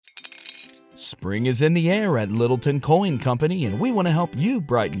Spring is in the air at Littleton Coin Company, and we want to help you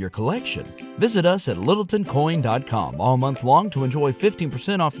brighten your collection. Visit us at littletoncoin.com all month long to enjoy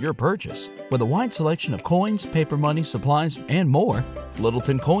 15% off your purchase. With a wide selection of coins, paper money, supplies, and more,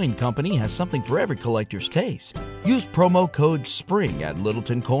 Littleton Coin Company has something for every collector's taste. Use promo code SPRING at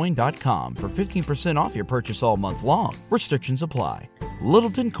littletoncoin.com for 15% off your purchase all month long. Restrictions apply.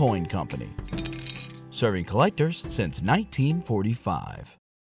 Littleton Coin Company. Serving collectors since 1945.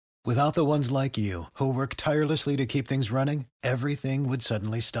 Without the ones like you, who work tirelessly to keep things running, everything would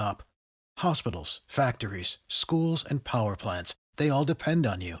suddenly stop. Hospitals, factories, schools, and power plants, they all depend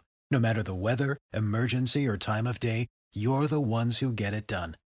on you. No matter the weather, emergency, or time of day, you're the ones who get it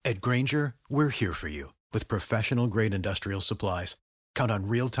done. At Grainger, we're here for you with professional-grade industrial supplies. Count on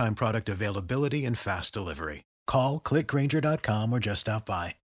real-time product availability and fast delivery. Call, click Grainger.com, or just stop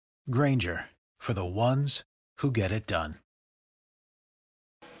by. Grainger, for the ones who get it done.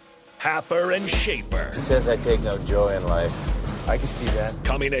 Happer and Schaefer. Says I take no joy in life. I can see that.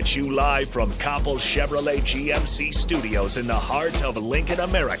 Coming at you live from Coppel Chevrolet GMC Studios in the heart of Lincoln,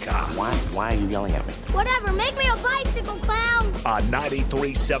 America. Why are you yelling at me? Whatever, make me a bicycle clown. On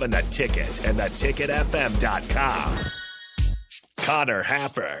 93.7 The Ticket and theticketfm.com. Connor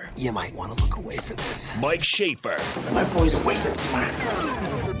Happer. You might want to look away for this. Mike Schaefer. My boy's wicked smart.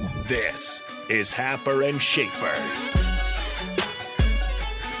 This is Happer and Schaefer.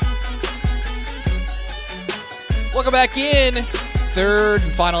 Welcome back in. Third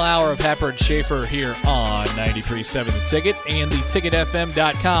and final hour of Happer and Schaefer here on 93.7 The Ticket and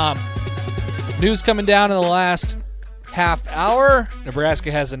theticketfm.com. News coming down in the last half hour.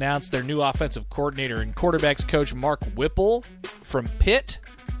 Nebraska has announced their new offensive coordinator and quarterbacks coach Mark Whipple from Pitt.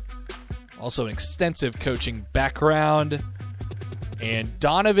 Also an extensive coaching background. And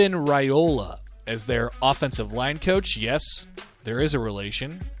Donovan Raiola as their offensive line coach. Yes, there is a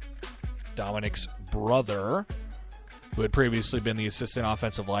relation. Dominic's brother, who had previously been the assistant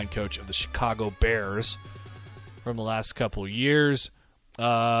offensive line coach of the Chicago Bears from the last couple of years.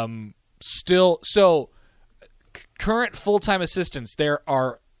 Current full-time assistants, there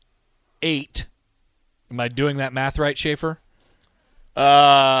are 8. Am I doing that math right, Schaefer?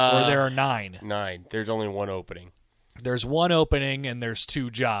 Or there are 9? 9. There's only one opening. There's one opening, and there's 2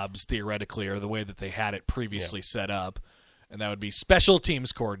 jobs, theoretically, or the way that they had it previously set up. And that would be special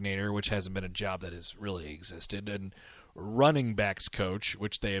teams coordinator, which hasn't been a job that has really existed, and running backs coach,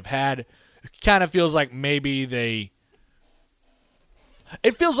 which they have had. It kind of feels like maybe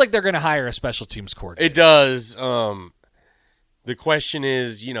it feels like they're going to hire a special teams coordinator. It does. The question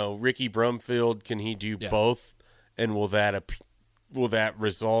is, Ricky Brumfield, can he do both? And will that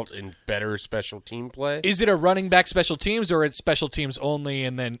result in better special team play? Is it a running back special teams, or it's special teams only,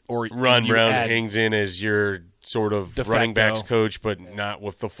 and then Ron Brown hangs in as your sort of running backs coach, but not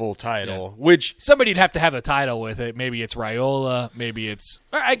with the full title? Yeah. Which somebody'd have to have a title with it. Maybe it's Raiola. Maybe it's.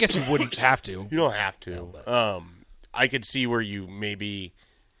 I guess you wouldn't have to. You don't have to. I could see where you maybe,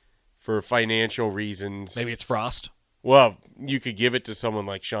 for financial reasons, maybe it's Frost. Well, you could give it to someone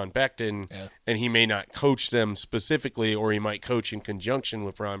like Sean Beckton, and he may not coach them specifically, or he might coach in conjunction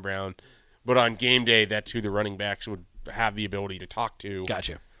with Ron Brown. But on game day, that's who the running backs would have the ability to talk to.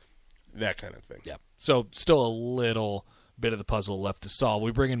 Gotcha. That kind of thing. Yeah. So still a little bit of the puzzle left to solve.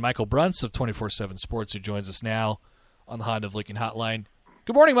 We bring in Michael Bruntz of 24/7 Sports, who joins us now on the Honda of Lincoln Hotline.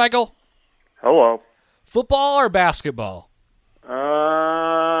 Good morning, Michael. Hello. Football or basketball? Is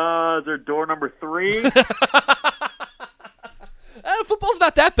there door number 3? Football's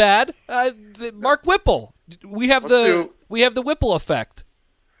not that bad. Mark Whipple. We have the Whipple effect.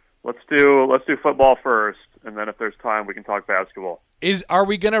 Let's do football first, and then if there's time, we can talk basketball. Are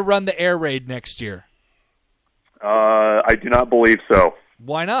we going to run the air raid next year? I do not believe so.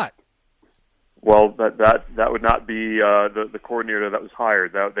 Why not? Well, that would not be the coordinator that was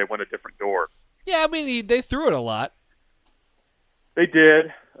hired. They went a different door. Yeah, I mean they threw it a lot. They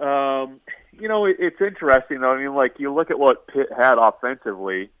did. It's interesting though. I mean, like you look at what Pitt had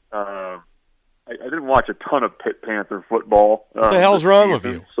offensively. I didn't watch a ton of Pitt Panther football. What the hell's wrong with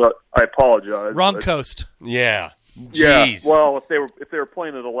you? So I apologize. Wrong coast. Yeah. Jeez. Yeah. Well, if they were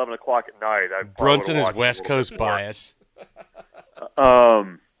playing at 11 o'clock at night, Bruntz and his West Coast bias.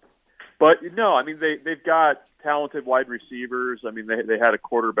 But no, I mean they've got talented wide receivers. I mean they had a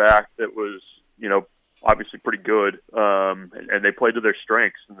quarterback that was obviously pretty good, and they played to their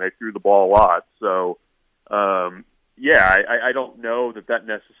strengths and they threw the ball a lot. So I don't know that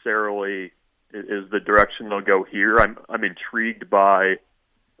necessarily is the direction they'll go here. I'm intrigued by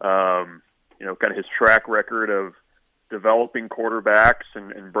kind of his track record of developing quarterbacks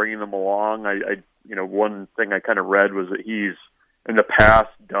and bringing them along. One thing I kind of read was that he's in the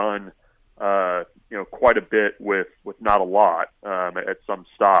past done quite a bit with not a lot at some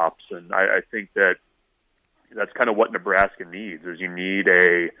stops. And I think that's kind of what Nebraska needs, is you need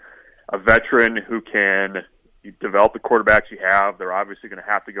a veteran who can develop the quarterbacks you have. They're obviously going to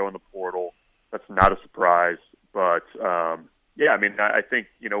have to go in the portal. That's not a surprise. But, I think,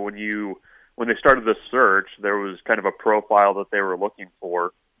 when they started this search, there was kind of a profile that they were looking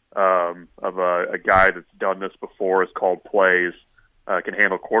for of a guy that's done this before, has called plays, can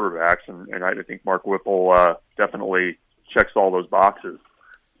handle quarterbacks. And I think Mark Whipple definitely checks all those boxes.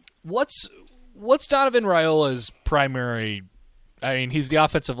 What's Donovan Raiola's primary? I mean, he's the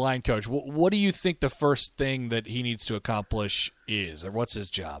offensive line coach. What do you think the first thing that he needs to accomplish is, or what's his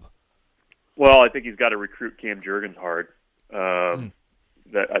job? Well, I think he's got to recruit Cam Jurgens hard.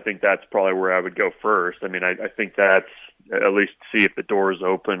 I think that's probably where I would go first. I mean, I think that's at least see if the door is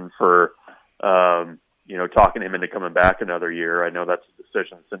open for, talking him into coming back another year. I know that's a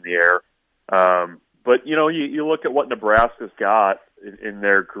decision that's in the air. But, you look at what Nebraska's got in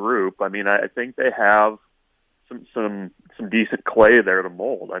their group. I mean, I think they have some decent clay there to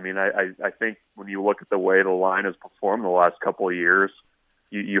mold. I mean, I think when you look at the way the line has performed the last couple of years,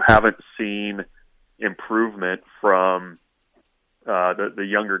 you haven't seen improvement from the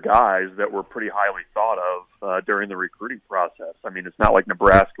younger guys that were pretty highly thought of during the recruiting process. I mean, it's not like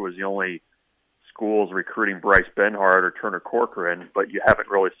Nebraska was the only schools recruiting Bryce Benhart or Turner Corcoran, but you haven't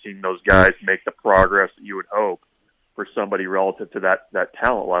really seen those guys make the progress that you would hope for somebody relative to that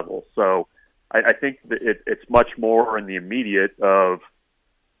talent level. So I think that it's much more in the immediate of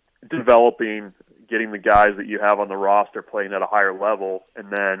developing, getting the guys that you have on the roster playing at a higher level. And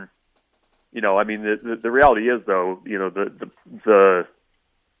then, the reality is, though, the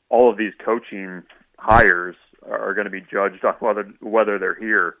all of these coaching hires are going to be judged on whether they're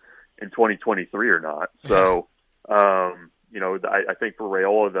here in 2023 or not. So, I think for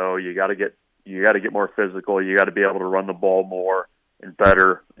Raiola, though, you got to get more physical. You got to be able to run the ball more and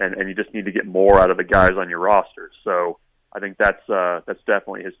better, and you just need to get more out of the guys on your roster. So I think that's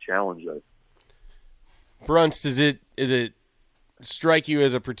definitely his challenge, though. Bruntz, is it strike you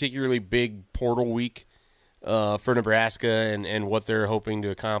as a particularly big portal week for Nebraska and what they're hoping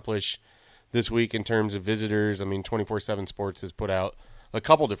to accomplish this week in terms of visitors? I mean, 24/7 Sports has put out a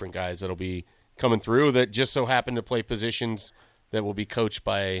couple different guys that'll be coming through that just so happen to play positions that will be coached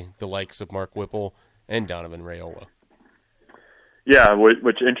by the likes of Mark Whipple and Donovan Raiola. Yeah,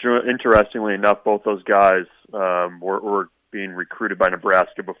 which interestingly enough, both those guys were being recruited by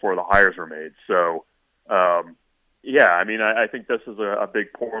Nebraska before the hires were made. So, I think this is a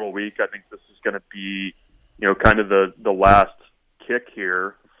big portal week. I think this is going to be, kind of the last kick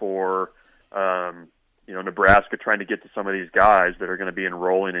here for, Nebraska trying to get to some of these guys that are going to be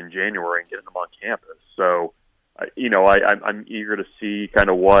enrolling in January and getting them on campus. So, I'm eager to see kind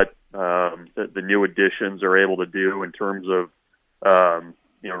of what the new additions are able to do in terms of,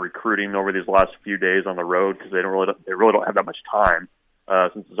 recruiting over these last few days on the road, because they really don't have that much time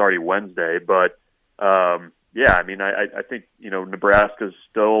since it's already Wednesday. But I think Nebraska's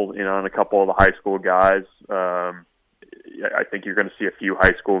still on a couple of the high school guys. I think you're going to see a few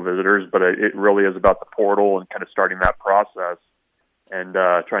high school visitors, but it really is about the portal and kind of starting that process and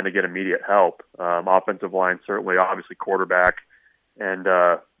trying to get immediate help. Offensive line, certainly, obviously quarterback, and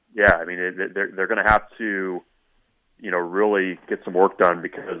they're going to have to really get some work done,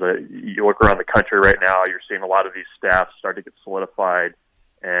 because you look around the country right now, you're seeing a lot of these staffs start to get solidified,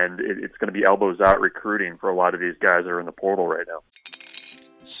 and it's going to be elbows out recruiting for a lot of these guys that are in the portal right now.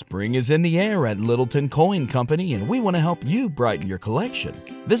 Spring is in the air at Littleton Coin Company, and we want to help you brighten your collection.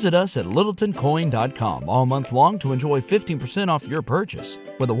 Visit us at littletoncoin.com all month long to enjoy 15% off your purchase.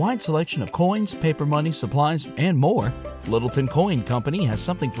 With a wide selection of coins, paper money, supplies, and more, Littleton Coin Company has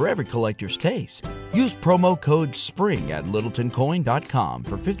something for every collector's taste. Use promo code SPRING at littletoncoin.com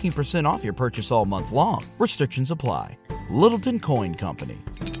for 15% off your purchase all month long. Restrictions apply. Littleton Coin Company.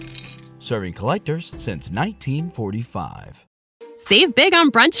 Serving collectors since 1945. Save big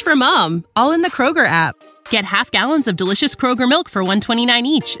on brunch for mom, all in the Kroger app. Get half gallons of delicious Kroger milk for $1.29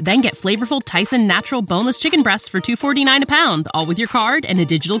 each. Then get flavorful Tyson natural boneless chicken breasts for $2.49 a pound, all with your card and a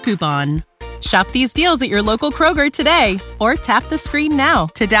digital coupon. Shop these deals at your local Kroger today, or tap the screen now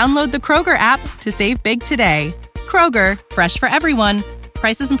to download the Kroger app to save big today. Kroger, fresh for everyone.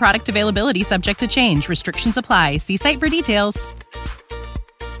 Prices and product availability subject to change. Restrictions apply. See site for details.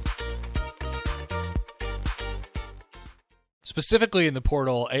 Specifically in the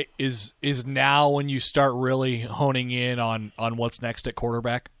portal, is now when you start really honing in on what's next at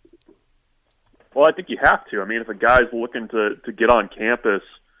quarterback? Well, I think you have to. I mean, if a guy's looking to get on campus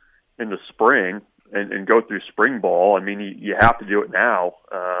in the spring and go through spring ball, I mean, you have to do it now.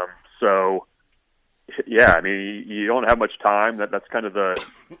 Yeah, I mean, you don't have much time. That's kind of the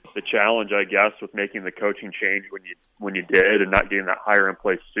challenge, I guess, with making the coaching change when you did and not getting that hire in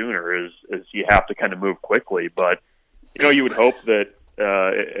place sooner is you have to kind of move quickly. But you would hope that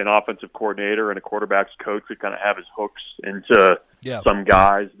an offensive coordinator and a quarterback's coach could kind of have his hooks into some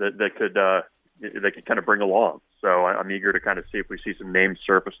guys that could kind of bring along. So I'm eager to kind of see if we see some names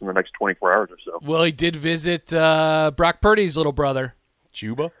surface in the next 24 hours or so. Well, he did visit Brock Purdy's little brother.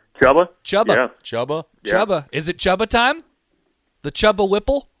 Chubba? Chubba. Yeah. Chubba. Is it Chubba time? The Chubba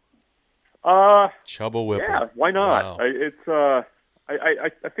Whipple? Chubba Whipple. Yeah, why not? Wow.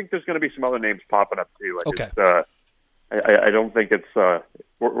 I think there's going to be some other names popping up too. Okay. I don't think it's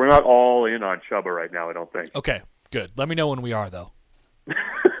we're not all in on Chubba right now. I don't think. Okay, good. Let me know when we are though.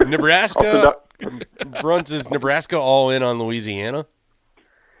 Nebraska. Bruntz, is Nebraska all in on Louisiana?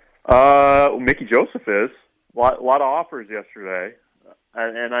 Mickey Joseph is. A lot of offers yesterday.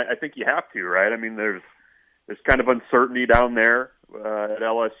 And I think you have to, right? I mean, there's kind of uncertainty down there at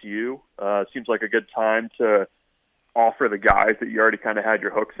LSU. Seems like a good time to offer the guys that you already kind of had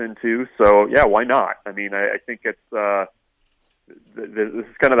your hooks into. So, yeah, why not? I mean, I think it's this is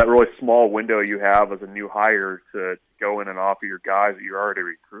kind of that really small window you have as a new hire to go in and offer your guys that you're already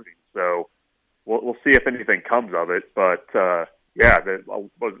recruiting. So we'll see if anything comes of it. But, yeah,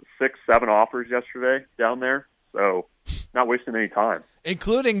 was it 6-7 offers yesterday down there? So not wasting any time.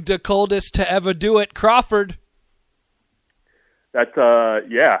 Including the coldest to ever do it, Crawford. That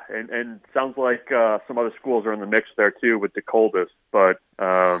and sounds like some other schools are in the mix there too with the coldest. But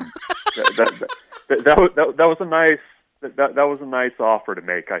that was a nice offer to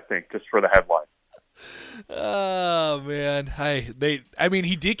make, I think, just for the headline. Oh man,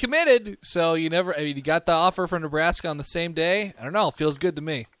 he decommitted, so you got the offer from Nebraska on the same day. I don't know, it feels good to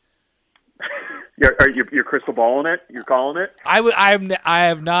me. You're crystal balling it? You're calling it? I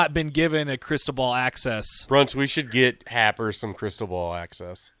have not been given a crystal ball access. Bruntz, we should get Happer some crystal ball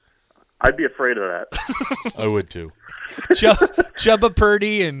access. I'd be afraid of that. I would too. Chubba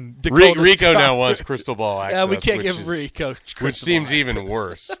Purdy and Dakota Rico now wants crystal ball access. Yeah, we can't give Rico crystal which seems ball even access.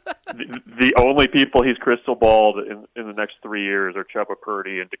 worse. The only people he's crystal balled in the next 3 years are Chubba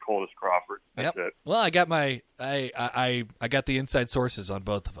Purdy and Dakotas Crawford. That's it. Well, I got I got the inside sources on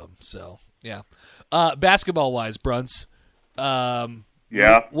both of them. So yeah. Basketball wise, Bruntz.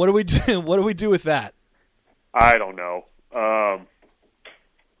 Yeah. What do we do? What do we do with that? I don't know.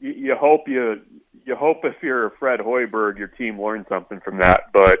 You hope if you're Fred Hoiberg, your team learned something from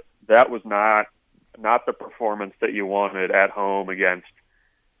that. But that was not the performance that you wanted at home against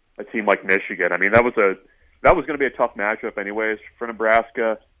a team like Michigan. I mean, that was going to be a tough matchup anyways for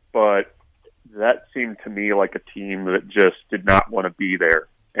Nebraska. But that seemed to me like a team that just did not want to be there.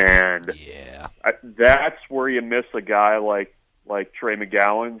 And that's where you miss a guy like Trey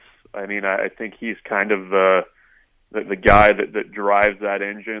McGowan's. I mean, I think he's kind of the guy that drives that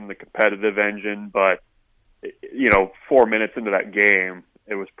engine, the competitive engine. But 4 minutes into that game,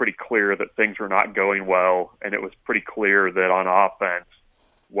 it was pretty clear that things were not going well, and it was pretty clear that on offense,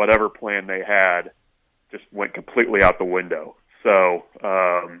 whatever plan they had just went completely out the window. So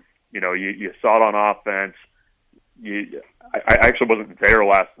you saw it on offense. I actually wasn't there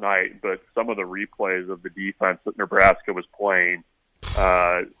last night, but some of the replays of the defense that Nebraska was playing,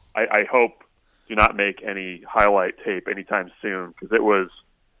 I hope do not make any highlight tape anytime soon, because it was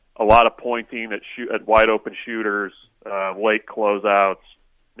a lot of pointing at wide open shooters, late closeouts,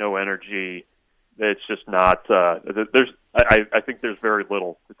 no energy. It's just not. I think there's very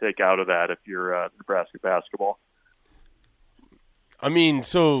little to take out of that if you're Nebraska basketball. I mean,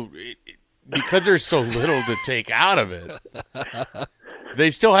 because there's so little to take out of it,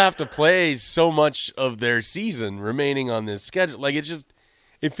 they still have to play so much of their season remaining on this schedule. Like,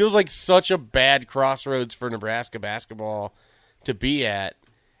 it feels like such a bad crossroads for Nebraska basketball to be at.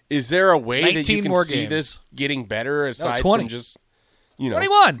 Is there a way that you can see this getting better aside from just,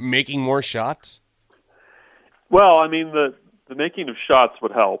 21. making more shots? Well, I mean, the making of shots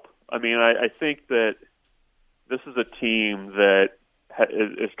would help. I mean, I think that this is a team that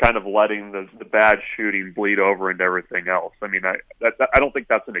is kind of letting the bad shooting bleed over into everything else. I mean, I don't think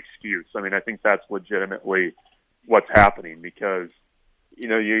that's an excuse. I mean, I think that's legitimately what's happening, because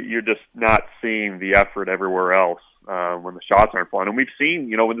you're just not seeing the effort everywhere else when the shots aren't falling. And we've seen,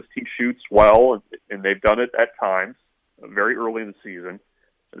 when this team shoots well, and they've done it at times very early in the season,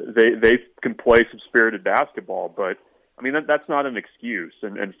 they can play some spirited basketball. But I mean, that's not an excuse.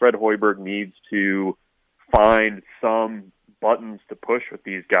 And Fred Hoiberg needs to find some buttons to push with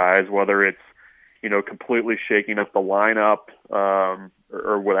these guys, whether it's completely shaking up the lineup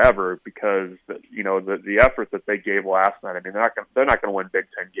or whatever, because the effort that they gave last night, I mean, they're not going to win Big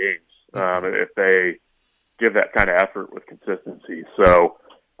Ten games if they give that kind of effort with consistency. So,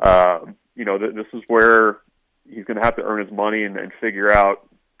 this is where he's going to have to earn his money and figure out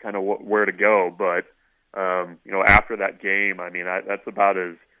kind of where to go. But, after that game, I mean, that's about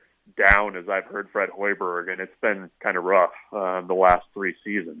as down as I've heard Fred Hoiberg, and it's been kind of rough the last 3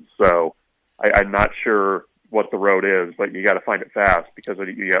 seasons. So I'm not sure what the road is, but you got to find it fast because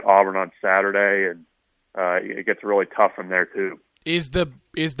you got Auburn on Saturday, and it gets really tough from there too. Is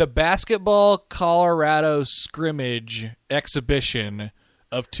the basketball Colorado scrimmage exhibition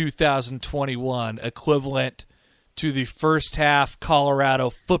of 2021 equivalent to the first half Colorado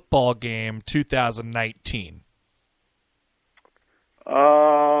football game 2019?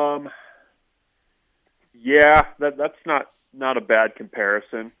 Yeah, that's not a bad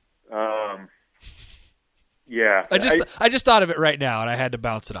comparison. Yeah, I just thought of it right now, and I had to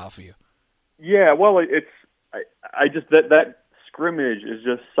bounce it off of you. Yeah, well, I just that scrimmage is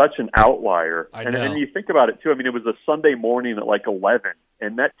just such an outlier, and you think about it too. I mean, it was a Sunday morning at like 11,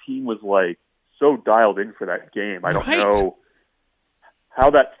 and that team was like so dialed in for that game. I don't know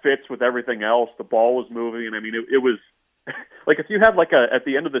how that fits with everything else. The ball was moving, and I mean, it was like if you have like at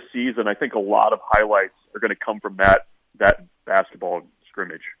the end of the season, I think a lot of highlights are going to come from that basketball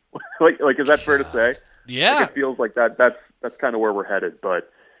scrimmage. like is that fair to say? Yeah, like it feels like that's kind of where we're headed. But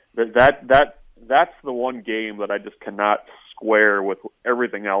that's the one game that I just cannot square with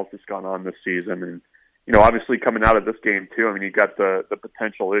everything else that's gone on this season. And obviously coming out of this game too, I mean, you got the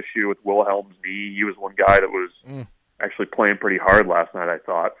potential issue with Wilhelm's knee. He was one guy that was actually playing pretty hard last night, I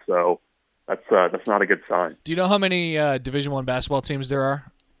thought. So that's not a good sign. Do you know how many Division I basketball teams there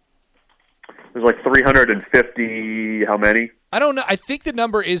are? There's like 350. How many? I don't know. I think the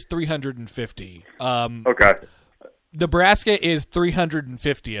number is 350. Okay. Nebraska is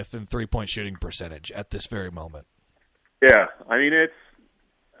 350th in three-point shooting percentage at this very moment. Yeah, I mean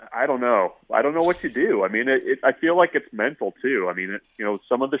I don't know. I don't know what you do. I mean, I feel like it's mental too. I mean, most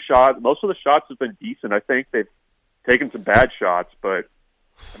of the shots have been decent. I think they've taken some bad shots, but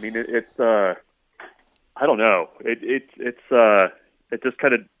I mean, I don't know. It just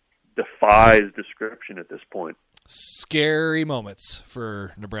kind of defies description at this point. Scary moments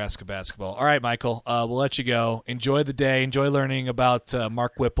for Nebraska basketball. All right, Michael, we'll let you go. Enjoy the day. Enjoy learning about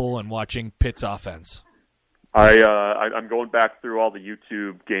Mark Whipple and watching Pitt's offense. I'm going back through all the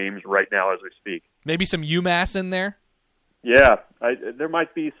YouTube games right now as we speak. Maybe some UMass in there? Yeah, there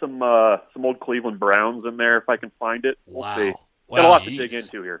might be some old Cleveland Browns in there if I can find it. We'll see. Got a lot to dig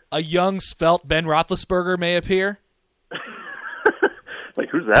into here. A young, svelte Ben Roethlisberger may appear. Like,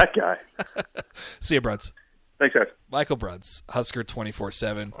 who's that guy? See you, Bruntz. Thanks, guys. Michael Bruntz, Husker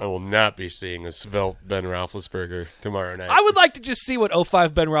 24/7. I will not be seeing a svelte Ben Roethlisberger tomorrow night. I would like to just see what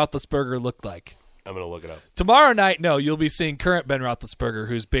 05 Ben Roethlisberger looked like. I'm going to look it up. Tomorrow night, no, you'll be seeing current Ben Roethlisberger,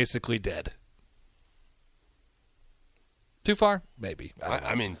 who's basically dead. Too far? Maybe.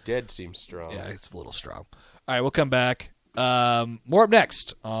 I mean, dead seems strong. Yeah, it's a little strong. All right, we'll come back. More up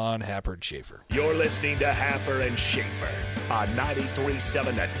next on Happer and Schaefer. You're listening to Happer and Schaefer on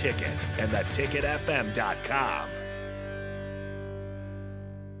 93.7 The Ticket and theticketfm.com.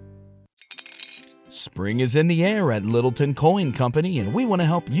 Spring is in the air at Littleton Coin Company, and we want to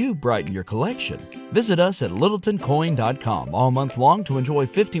help you brighten your collection. Visit us at littletoncoin.com all month long to enjoy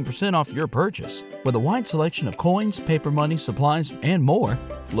 15% off your purchase. With a wide selection of coins, paper money, supplies, and more,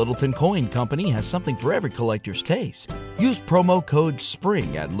 Littleton Coin Company has something for every collector's taste. Use promo code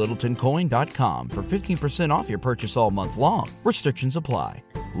SPRING at littletoncoin.com for 15% off your purchase all month long. Restrictions apply.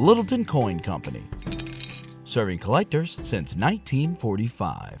 Littleton Coin Company. Serving collectors since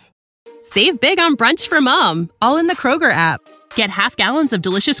 1945. Save big on brunch for mom, all in the Kroger app. Get half gallons of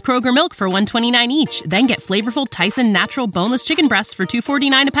delicious Kroger milk for $1.29 each. Then get flavorful Tyson natural boneless chicken breasts for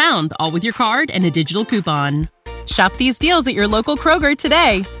 $2.49 a pound, all with your card and a digital coupon. Shop these deals at your local Kroger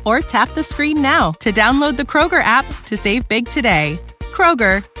today, or tap the screen now to download the Kroger app to save big today.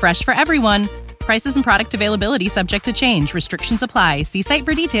 Kroger, fresh for everyone. Prices and product availability subject to change. Restrictions apply. See site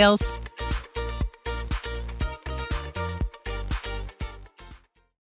for details.